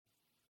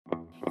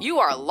You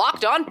are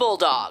Locked On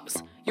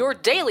Bulldogs, your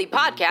daily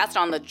podcast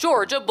on the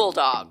Georgia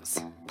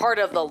Bulldogs. Part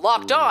of the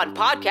Locked On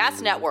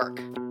Podcast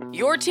Network.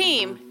 Your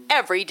team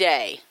every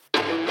day.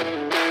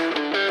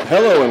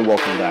 Hello and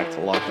welcome back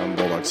to Locked On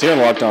Bulldogs here on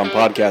the Locked On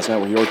Podcast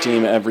Network, your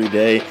team every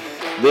day.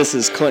 This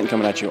is Clinton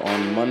coming at you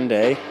on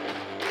Monday.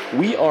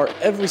 We are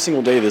every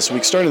single day this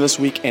week, starting this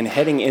week and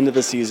heading into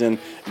the season.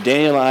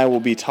 Daniel and I will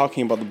be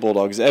talking about the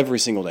Bulldogs every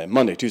single day,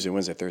 Monday, Tuesday,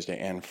 Wednesday, Thursday,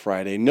 and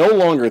Friday. No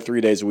longer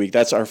 3 days a week.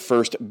 That's our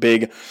first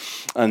big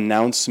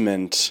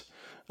announcement.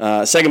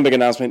 Second big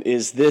announcement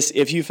is this.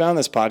 If you found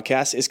this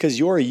podcast, it's because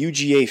you're a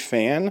UGA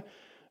fan,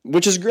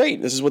 which is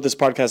great. This is what this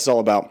podcast is all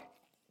about.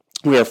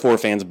 We are for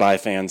fans, by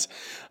fans.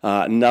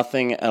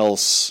 Nothing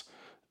else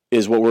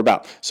is what we're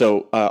about.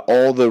 So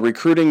all the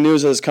recruiting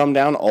news that has come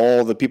down,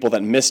 all the people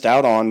that missed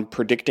out on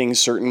predicting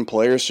certain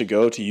players to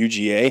go to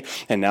UGA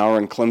and now are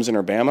in Clemson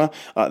or Bama,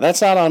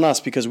 that's not on us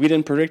because we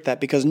didn't predict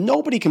that, because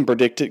nobody can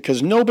predict it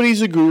because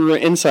nobody's a guru or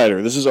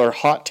insider. This is our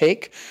hot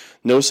take.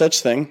 No such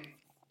thing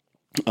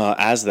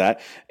as that.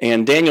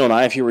 And Daniel and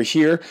I, if you were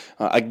here,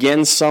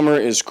 again, summer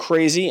is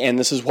crazy, and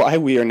this is why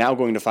we are now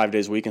going to 5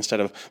 days a week instead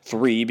of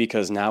 3,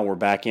 because now we're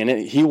back in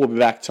it. He will be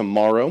back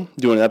tomorrow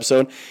doing an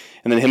episode,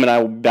 and then him and I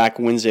will be back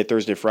Wednesday,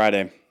 Thursday,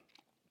 Friday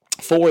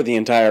for the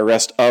entire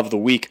rest of the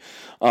week.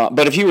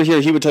 But if he were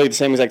here, he would tell you the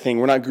same exact thing.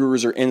 We're not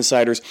gurus or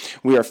insiders.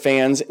 We are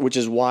fans, which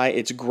is why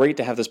it's great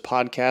to have this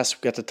podcast.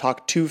 We got to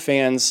talk to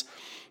fans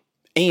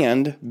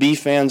and be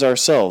fans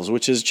ourselves,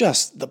 which is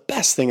just the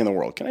best thing in the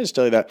world. Can I just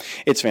tell you that?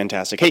 It's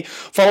fantastic. Hey,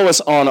 follow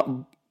us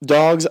on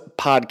Dogs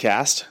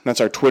Podcast.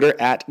 That's our Twitter,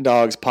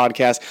 @Dogs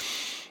Podcast.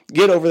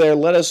 Get over there.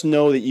 Let us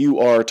know that you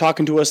are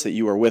talking to us, that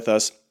you are with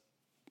us.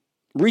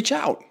 Reach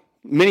out.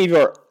 Many of you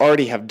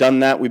already have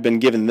done that. We've been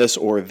given this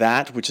or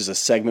that, which is a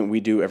segment we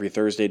do every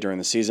Thursday during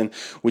the season,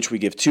 which we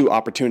give 2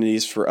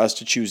 opportunities for us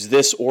to choose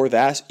this or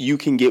that. You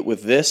can get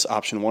with this,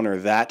 option 1, or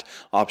that,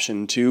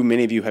 option 2.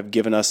 Many of you have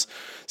given us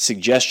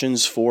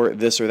suggestions for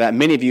this or that.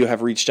 Many of you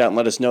have reached out and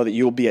let us know that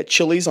you will be at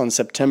Chili's on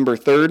September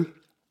 3rd,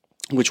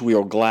 which we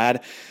are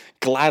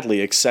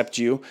gladly accept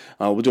you.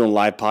 We're doing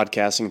live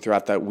podcasting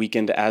throughout that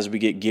weekend as we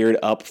get geared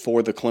up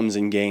for the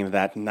Clemson game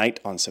that night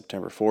on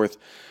September 4th.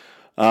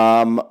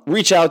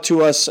 Reach out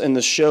to us in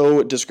the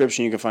show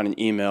description. You can find an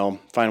email,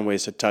 find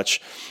ways to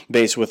touch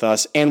base with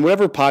us, and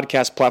whatever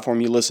podcast platform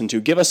you listen to,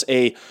 give us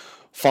a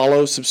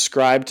follow,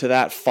 subscribe to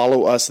that,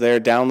 follow us there,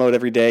 download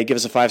every day, give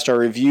us a 5-star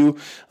review.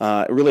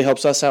 It really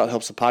helps us out,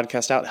 helps the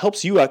podcast out,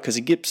 helps you out because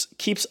it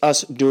keeps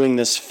us doing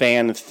this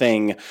fan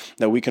thing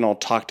that we can all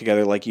talk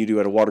together like you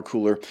do at a water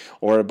cooler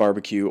or at a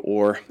barbecue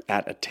or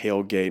at a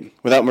tailgate.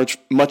 Without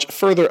much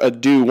further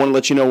ado, I want to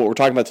let you know what we're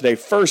talking about today.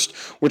 First,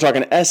 we're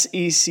talking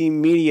SEC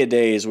Media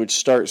Days, which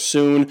start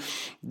soon.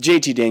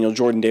 JT Daniel,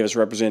 Jordan Davis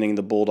representing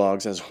the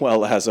Bulldogs, as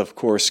well as, of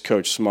course,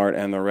 Coach Smart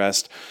and the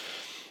rest.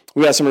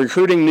 We got some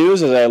recruiting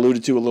news, as I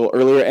alluded to a little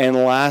earlier. And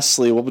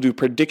lastly, we'll do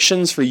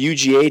predictions for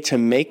UGA to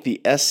make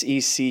the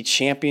SEC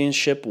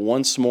championship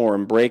once more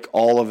and break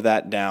all of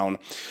that down.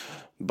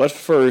 But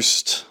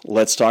first,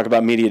 let's talk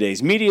about Media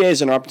Days. Media Days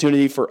is an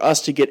opportunity for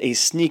us to get a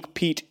sneak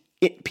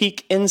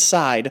peek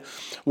inside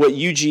what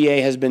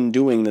UGA has been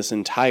doing this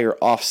entire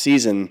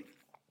offseason.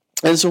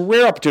 And it's a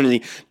rare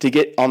opportunity to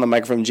get on the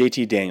microphone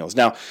JT Daniels.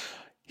 Now,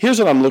 here's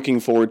what I'm looking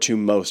forward to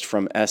most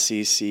from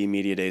SEC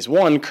Media Days.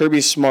 1,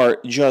 Kirby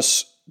Smart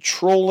just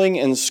trolling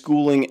and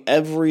schooling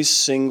every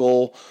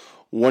single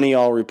one of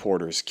y'all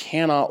reporters.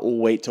 Cannot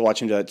wait to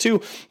watch him do that. 2,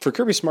 for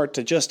Kirby Smart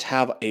to just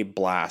have a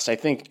blast. I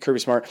think Kirby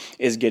Smart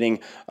is getting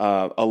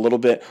a little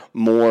bit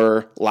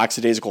more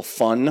lackadaisical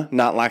fun,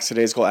 not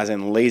lackadaisical as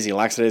in lazy,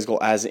 lackadaisical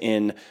as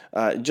in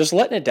just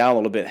letting it down a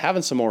little bit,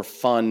 having some more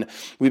fun.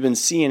 We've been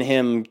seeing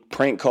him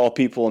prank call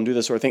people and do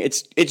this sort of thing.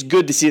 It's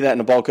good to see that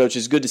in a ball coach.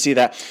 It's good to see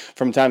that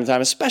from time to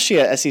time, especially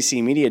at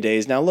SEC Media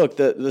Days. Now, look,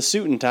 the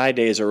suit and tie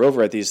days are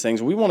over at these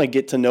things. We want to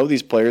get to know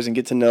these players and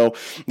get to know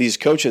these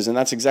coaches, and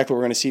that's exactly what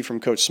we're going to see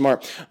from Coach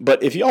Smart.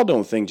 But if y'all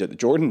don't think that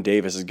Jordan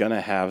Davis is going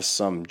to have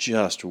some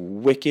just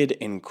wicked,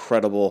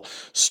 incredible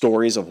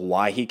stories of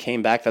why he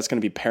came back, that's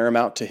going to be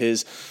paramount to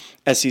his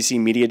SEC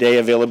Media Day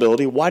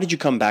availability. Why did you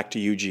come back to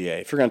UGA?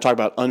 If you're going to talk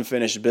about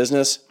unfinished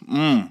business,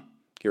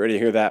 get ready to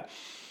hear that.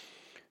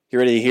 Get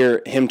ready to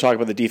hear him talk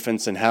about the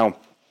defense and how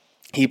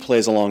he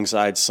plays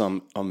alongside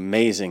some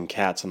amazing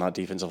cats on that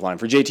defensive line.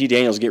 For JT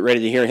Daniels, get ready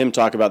to hear him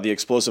talk about the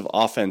explosive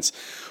offense.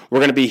 We're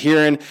going to be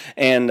hearing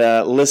and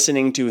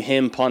listening to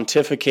him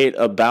pontificate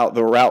about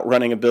the route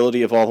running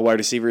ability of all the wide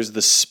receivers,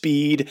 the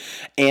speed,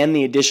 and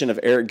the addition of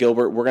Eric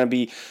Gilbert. We're going to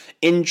be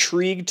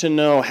intrigued to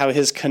know how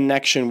his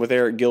connection with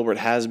Eric Gilbert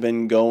has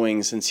been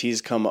going since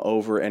he's come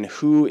over and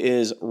who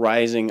is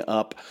rising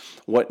up,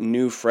 what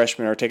new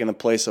freshmen are taking the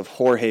place of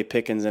Jorge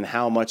Pickens, and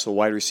how much the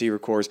wide receiver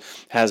corps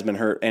has been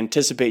hurt.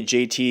 Anticipate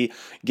JT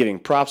giving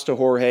props to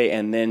Jorge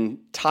and then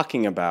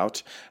talking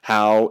about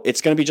how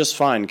it's going to be just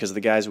fine because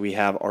the guys we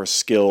have are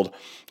skilled.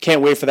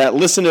 Can't wait for that.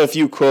 Listen to a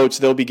few quotes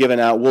they'll be given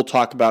out. We'll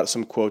talk about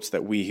some quotes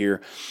that we hear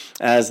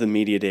as the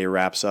media day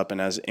wraps up and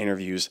as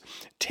interviews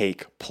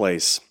take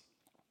place.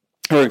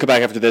 We're going to come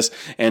back after this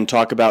and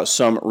talk about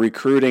some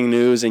recruiting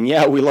news. And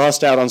yeah, we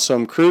lost out on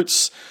some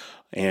recruits,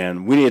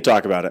 and we need to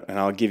talk about it. And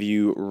I'll give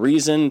you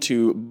reason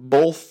to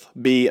both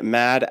be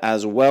mad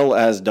as well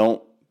as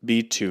don't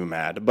be too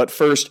mad. But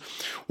first,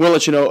 we'll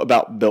let you know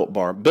about Built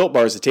Bar. Built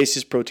Bar is the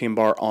tastiest protein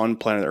bar on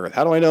planet Earth.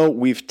 How do I know?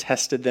 We've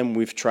tested them.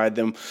 We've tried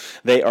them.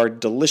 They are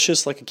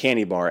delicious like a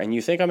candy bar. And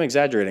you think I'm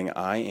exaggerating.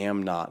 I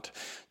am not.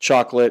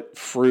 Chocolate,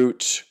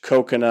 fruit,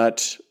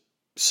 coconut.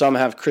 Some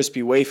have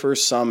crispy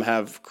wafers. Some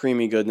have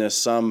creamy goodness.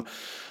 Some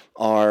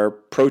are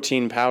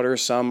protein powder.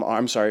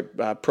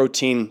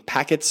 Protein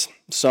packets.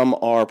 Some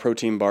are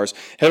protein bars.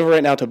 Head over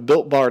right now to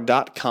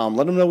BuiltBar.com.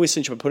 Let them know we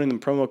sent you by putting the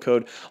promo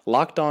code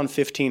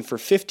LOCKEDON15 for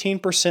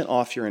 15%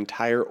 off your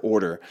entire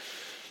order.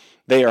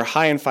 They are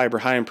high in fiber,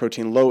 high in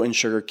protein, low in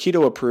sugar,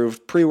 keto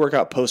approved,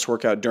 pre-workout,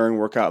 post-workout, during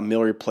workout,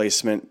 meal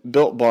replacement.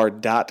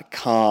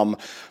 BuiltBar.com.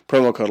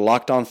 Promo code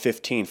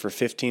LOCKEDON15 for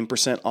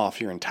 15%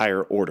 off your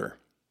entire order.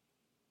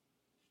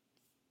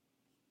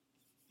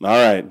 All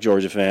right,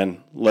 Georgia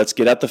fan, let's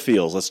get at the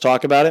feels. Let's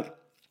talk about it.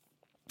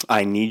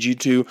 I need you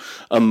to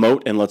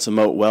emote, and let's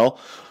emote well.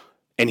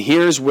 And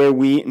here's where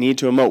we need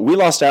to emote. We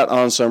lost out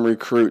on some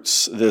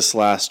recruits this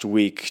last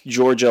week.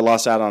 Georgia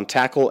lost out on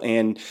tackle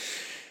and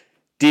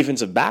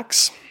defensive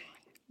backs,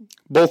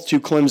 both to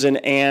Clemson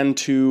and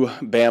to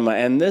Bama.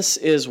 And this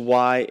is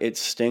why it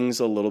stings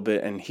a little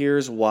bit. And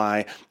here's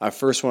why I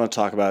first want to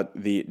talk about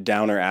the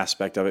downer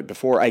aspect of it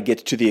before I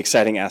get to the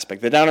exciting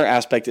aspect. The downer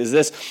aspect is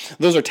this.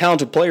 Those are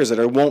talented players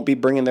that won't be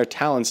bringing their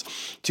talents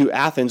to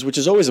Athens, which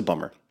is always a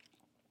bummer.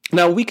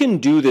 Now, we can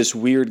do this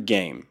weird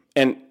game.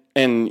 And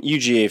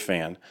UGA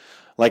fan,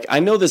 like, I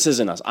know this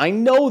isn't us. I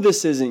know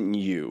this isn't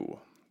you.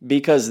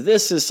 Because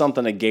this is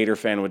something a Gator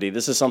fan would do.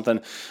 This is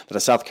something that a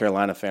South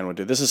Carolina fan would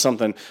do. This is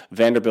something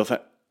Vanderbilt fan...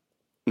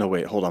 No,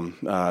 wait, hold on.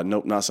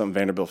 Nope, not something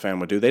Vanderbilt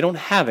fan would do. They don't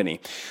have any.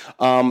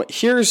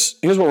 Here's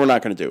what we're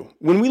not going to do.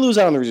 When we lose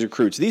out on these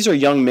recruits, these are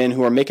young men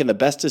who are making the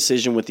best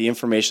decision with the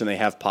information they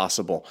have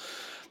possible.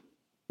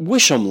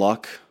 Wish them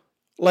luck.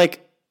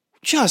 Like,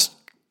 just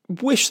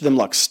wish them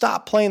luck.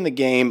 Stop playing the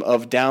game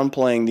of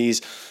downplaying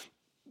these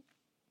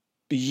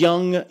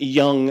young,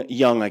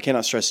 I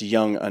cannot stress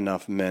young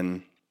enough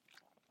men.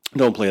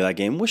 Don't play that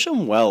game. Wish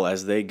them well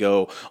as they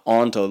go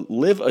on to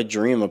live a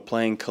dream of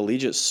playing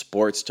collegiate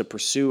sports, to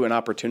pursue an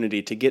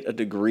opportunity, to get a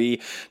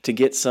degree, to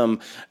get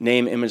some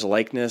name, image,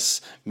 likeness,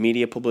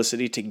 media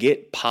publicity, to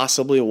get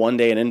possibly one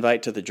day an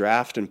invite to the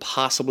draft and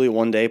possibly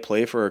one day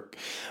play for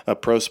a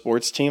pro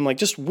sports team. Like,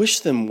 just wish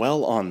them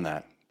well on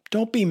that.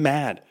 Don't be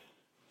mad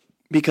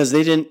because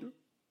they didn't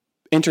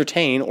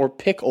entertain or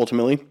pick,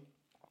 ultimately,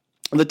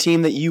 the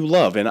team that you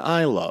love and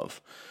I love.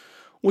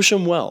 Wish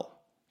them well.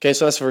 Okay,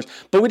 so that's first.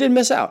 But we did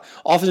miss out.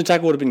 Offensive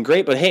tackle would have been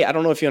great, but hey, I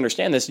don't know if you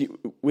understand this.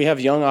 We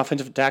have young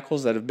offensive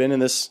tackles that have been in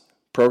this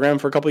program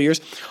for a couple of years.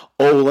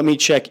 Oh, let me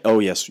check. Oh,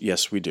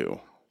 yes, we do.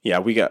 Yeah,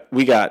 we got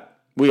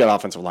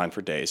offensive line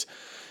for days.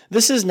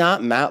 This is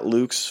not Matt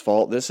Luke's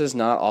fault. This is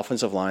not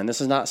offensive line.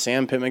 This is not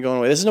Sam Pittman going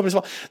away. This is nobody's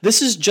fault.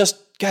 This is just,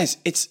 guys,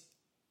 it's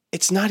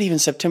not even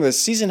September. The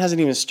season hasn't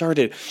even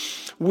started.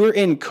 We're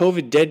in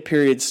COVID dead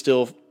period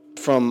still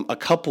from a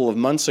couple of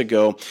months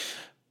ago.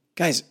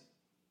 Guys,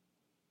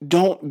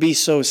 don't be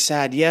so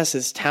sad. Yes,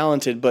 it's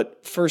talented,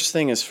 but first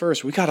thing is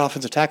first. We got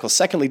offensive tackle.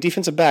 Secondly,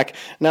 defensive back.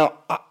 Now,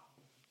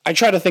 I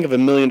try to think of a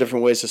million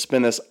different ways to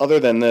spin this other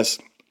than this.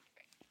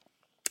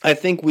 I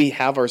think we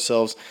have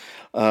ourselves,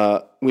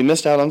 we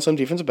missed out on some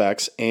defensive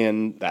backs,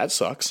 and that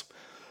sucks.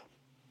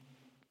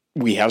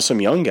 We have some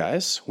young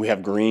guys. We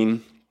have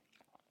Green.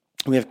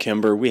 We have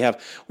Kimber. We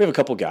have a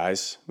couple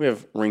guys. We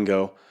have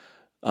Ringo.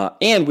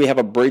 And we have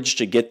a bridge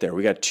to get there.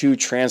 We got 2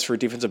 transfer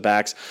defensive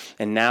backs,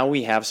 and now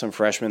we have some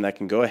freshmen that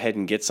can go ahead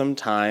and get some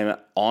time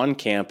on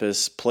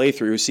campus, play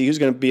through, see who's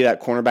going to be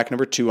that cornerback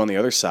number 2 on the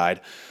other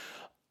side.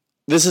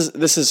 This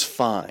is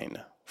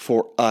fine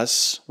for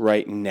us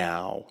right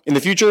now. In the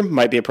future,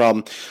 might be a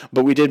problem,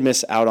 but we did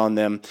miss out on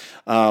them.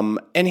 And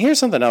here's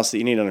something else that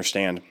you need to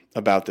understand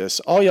about this.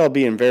 All y'all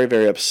being very,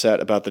 very upset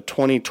about the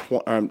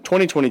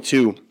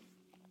 2022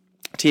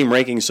 team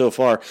rankings so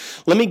far.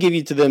 Let me give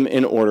you to them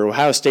in order.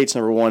 Ohio State's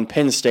number 1,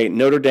 Penn State,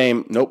 Notre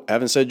Dame, nope,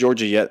 haven't said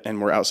Georgia yet,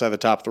 and we're outside the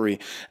top 3.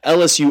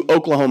 LSU,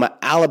 Oklahoma,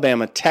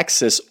 Alabama,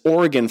 Texas,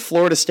 Oregon,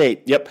 Florida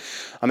State. Yep,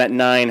 I'm at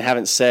 9,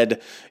 haven't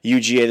said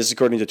UGA. This is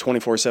according to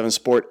 24/7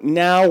 Sport.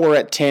 Now we're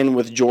at 10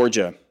 with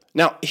Georgia.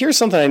 Now, here's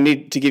something I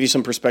need to give you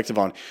some perspective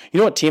on. You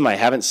know what team I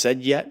haven't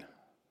said yet?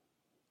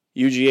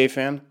 UGA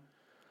fan?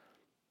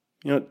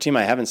 You know what team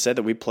I haven't said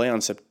that we play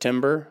on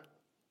September?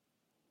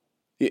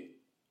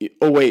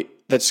 Oh, wait.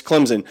 That's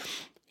Clemson.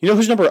 You know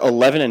who's number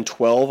 11 and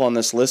 12 on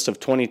this list of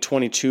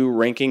 2022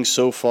 rankings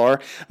so far?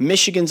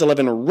 Michigan's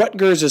 11,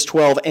 Rutgers is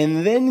 12,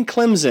 and then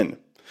Clemson.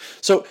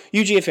 So,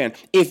 UGA fan,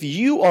 if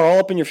you are all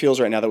up in your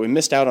feels right now that we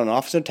missed out on an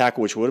offensive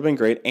tackle, which would have been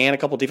great, and a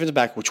couple defensive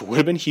back, which would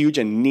have been huge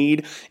and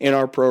need in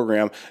our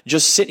program,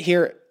 just sit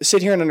here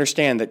and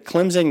understand that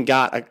Clemson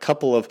got a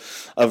couple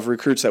of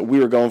recruits that we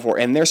were going for,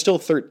 and they're still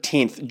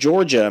 13th.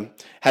 Georgia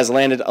has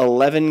landed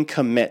 11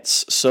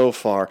 commits so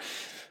far.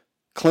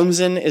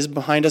 Clemson is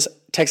behind us.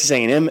 Texas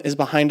A&M is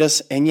behind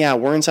us, and yeah,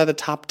 we're inside the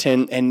top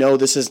 10, and no,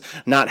 this is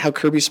not how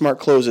Kirby Smart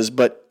closes,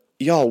 but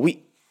y'all,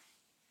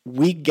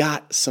 we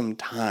got some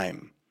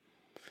time.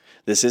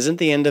 This isn't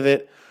the end of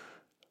it.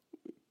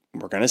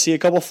 We're going to see a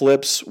couple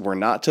flips. We're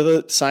not to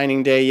the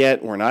signing day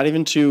yet. We're not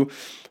even to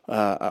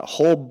a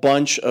whole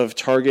bunch of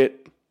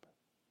target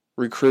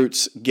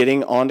recruits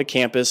getting onto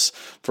campus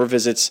for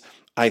visits.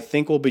 I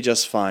think we'll be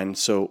just fine,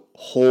 so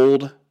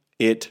hold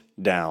it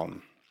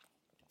down.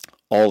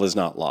 All is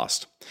not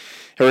lost.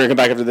 We're going to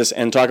come back after this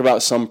and talk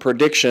about some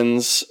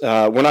predictions.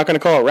 We're not going to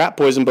call it rat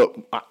poison, but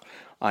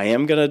I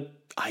am going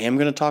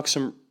to talk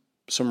some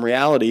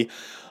reality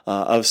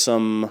of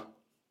some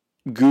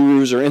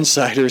gurus or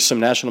insiders, some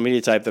national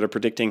media type that are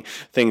predicting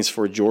things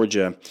for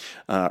Georgia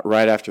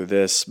right after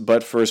this.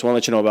 But first, I want to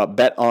let you know about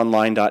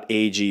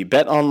betonline.ag.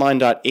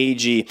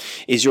 Betonline.ag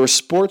is your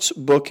sports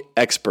book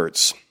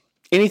experts.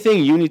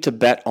 Anything you need to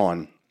bet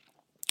on,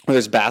 whether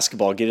it's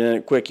basketball, get in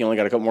it quick. You only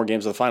got a couple more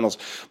games of the finals.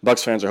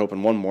 Bucks fans are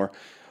hoping one more.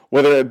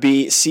 Whether it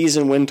be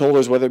season win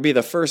totals, whether it be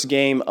the first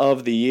game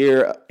of the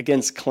year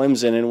against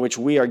Clemson, in which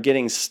we are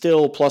getting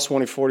still plus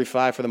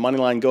 145 for the money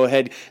line, go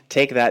ahead,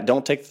 take that.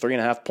 Don't take the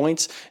 3.5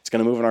 points. It's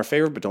going to move in our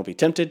favor, but don't be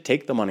tempted.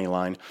 Take the money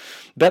line.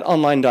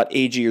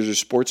 BetOnline.ag is your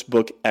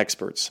sportsbook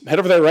experts. Head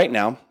over there right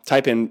now.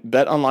 Type in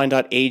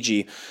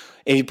BetOnline.ag.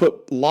 If you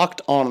put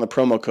locked on the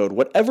promo code,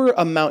 whatever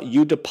amount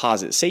you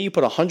deposit, say you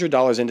put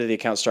 $100 into the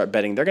account, start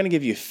betting, they're going to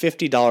give you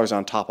 $50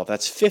 on top of.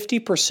 That's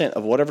 50%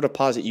 of whatever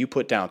deposit you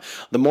put down.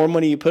 The more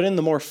money you put in,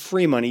 the more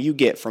free money you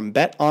get from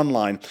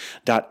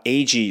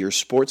betonline.ag, your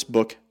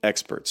sportsbook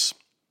experts.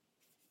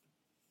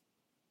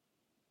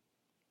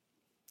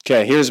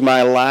 Okay, here's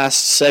my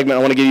last segment.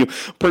 I want to give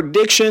you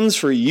predictions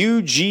for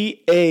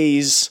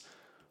UGA's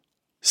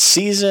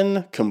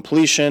season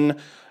completion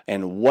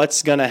and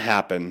what's going to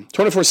happen.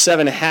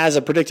 24/7 has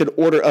a predicted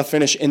order of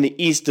finish in the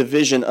East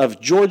Division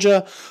of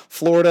Georgia,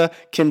 Florida,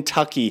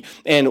 Kentucky.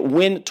 And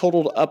when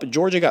totaled up,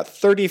 Georgia got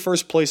 30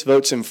 first-place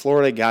votes and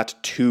Florida got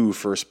 2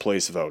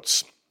 first-place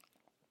votes.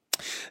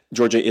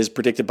 Georgia is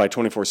predicted by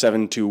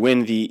 24/7 to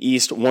win the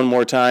East one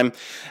more time,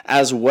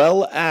 as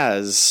well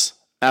as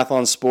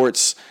Athlon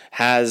Sports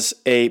has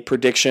a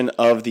prediction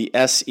of the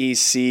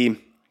SEC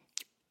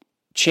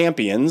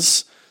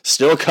champions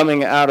still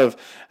coming out of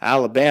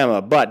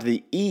Alabama, but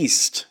the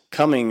East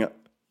coming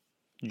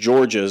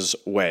Georgia's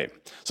way.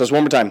 So it's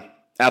one more time.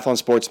 Athlon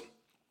Sports,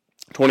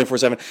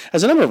 24/7.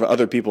 As a number of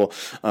other people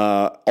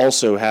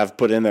also have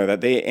put in there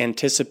that they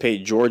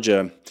anticipate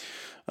Georgia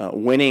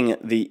winning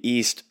the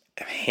East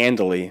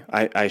handily,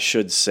 I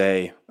should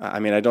say. I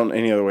mean, I don't know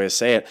any other way to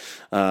say it.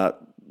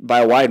 By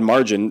a wide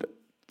margin,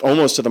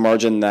 almost to the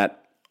margin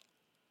that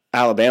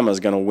Alabama is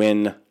going to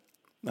win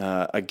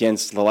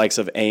against the likes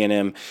of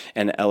A&M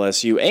and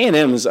LSU.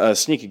 A&M's a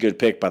sneaky good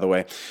pick, by the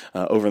way,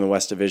 over in the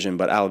West Division,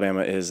 but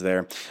Alabama is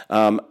there.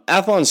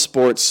 Athlon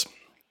Sports,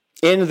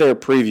 in their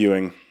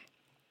previewing,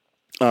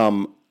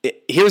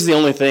 here's the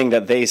only thing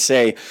that they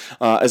say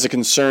as a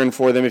concern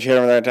for them. If you head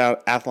over there to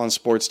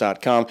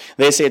athlonsports.com,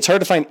 they say it's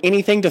hard to find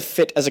anything to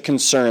fit as a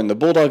concern. The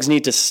Bulldogs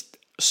need to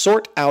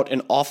sort out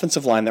an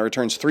offensive line that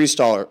returns 3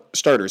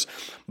 starters,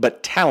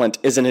 but talent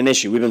isn't an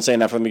issue. We've been saying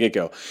that from the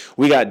get-go.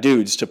 We got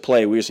dudes to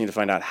play. We just need to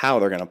find out how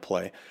they're going to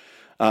play.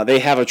 They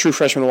have a true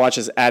freshman to watch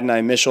as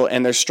Adonai Mitchell,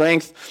 and their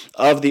strength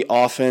of the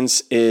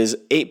offense is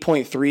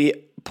 8.3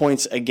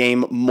 points a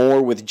game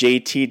more with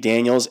JT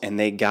Daniels, and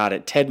they got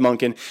it. Ted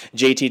Monken,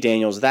 JT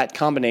Daniels, that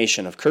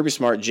combination of Kirby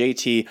Smart,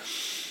 JT,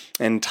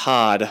 and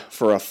Todd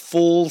for a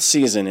full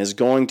season is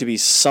going to be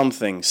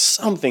something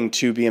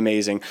to be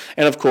amazing.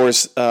 And of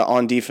course,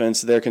 on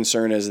defense, their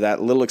concern is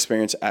that little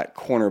experience at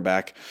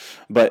cornerback.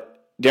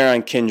 But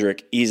Darian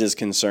Kendrick eases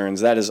concerns.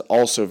 That is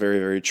also very,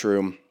 very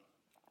true.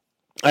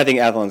 I think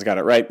Athlon's got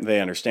it right. They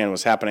understand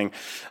what's happening.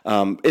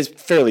 It's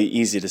fairly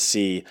easy to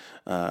see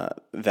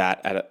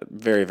that at a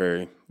very,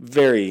 very,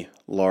 very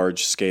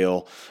large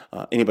scale.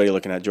 Anybody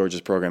looking at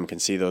Georgia's program can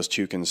see those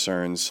two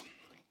concerns.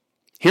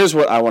 Here's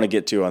what I want to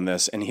get to on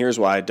this, and here's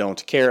why I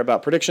don't care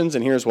about predictions,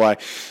 and here's why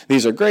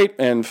these are great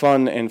and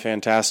fun and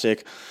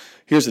fantastic.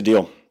 Here's the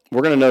deal.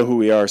 We're going to know who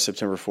we are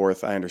September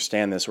 4th. I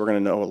understand this. We're going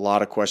to know a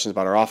lot of questions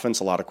about our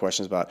offense, a lot of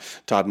questions about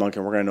Todd Monken.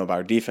 We're going to know about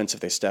our defense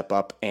if they step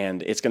up,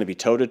 and it's going to be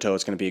toe-to-toe.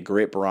 It's going to be a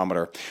great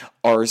barometer.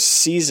 Our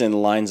season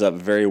lines up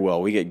very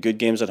well. We get good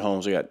games at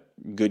home. We got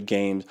good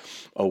games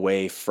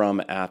away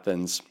from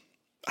Athens.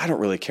 I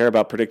don't really care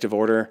about predictive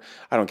order.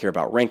 I don't care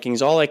about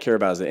rankings. All I care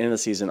about is at the end of the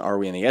season, are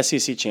we in the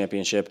SEC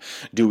championship?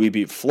 Do we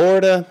beat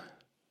Florida?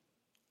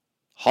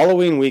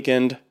 Halloween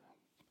weekend.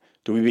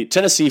 Do we beat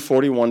Tennessee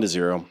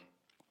 41-0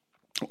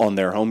 on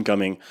their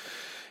homecoming?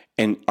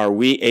 And are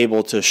we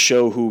able to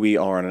show who we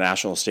are on a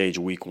national stage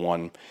week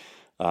 1?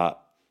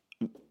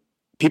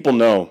 People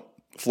know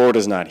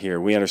Florida's not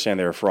here. We understand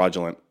they're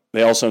fraudulent.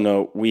 They also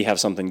know we have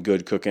something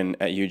good cooking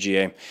at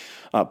UGA.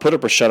 Put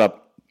up or shut up.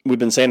 We've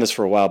been saying this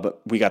for a while,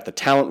 but we got the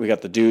talent, we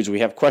got the dudes,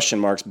 we have question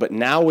marks, but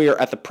now we are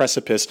at the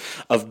precipice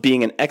of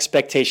being an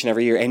expectation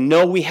every year. And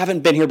no, we haven't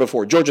been here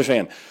before. Georgia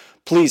fan,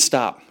 Please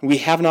stop. We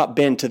have not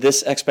been to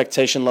this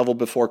expectation level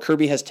before.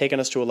 Kirby has taken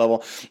us to a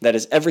level that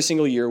is every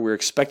single year we're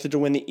expected to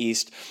win the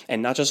East,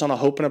 and not just on a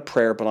hope and a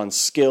prayer, but on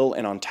skill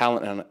and on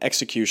talent and on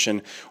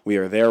execution. We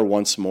are there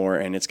once more,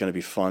 and it's going to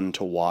be fun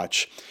to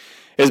watch.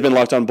 It has been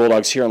Locked On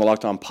Bulldogs here on the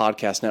Locked On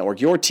Podcast Network.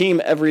 Your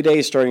team every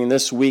day starting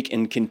this week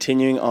and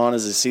continuing on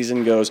as the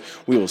season goes.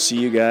 We will see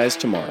you guys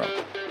tomorrow.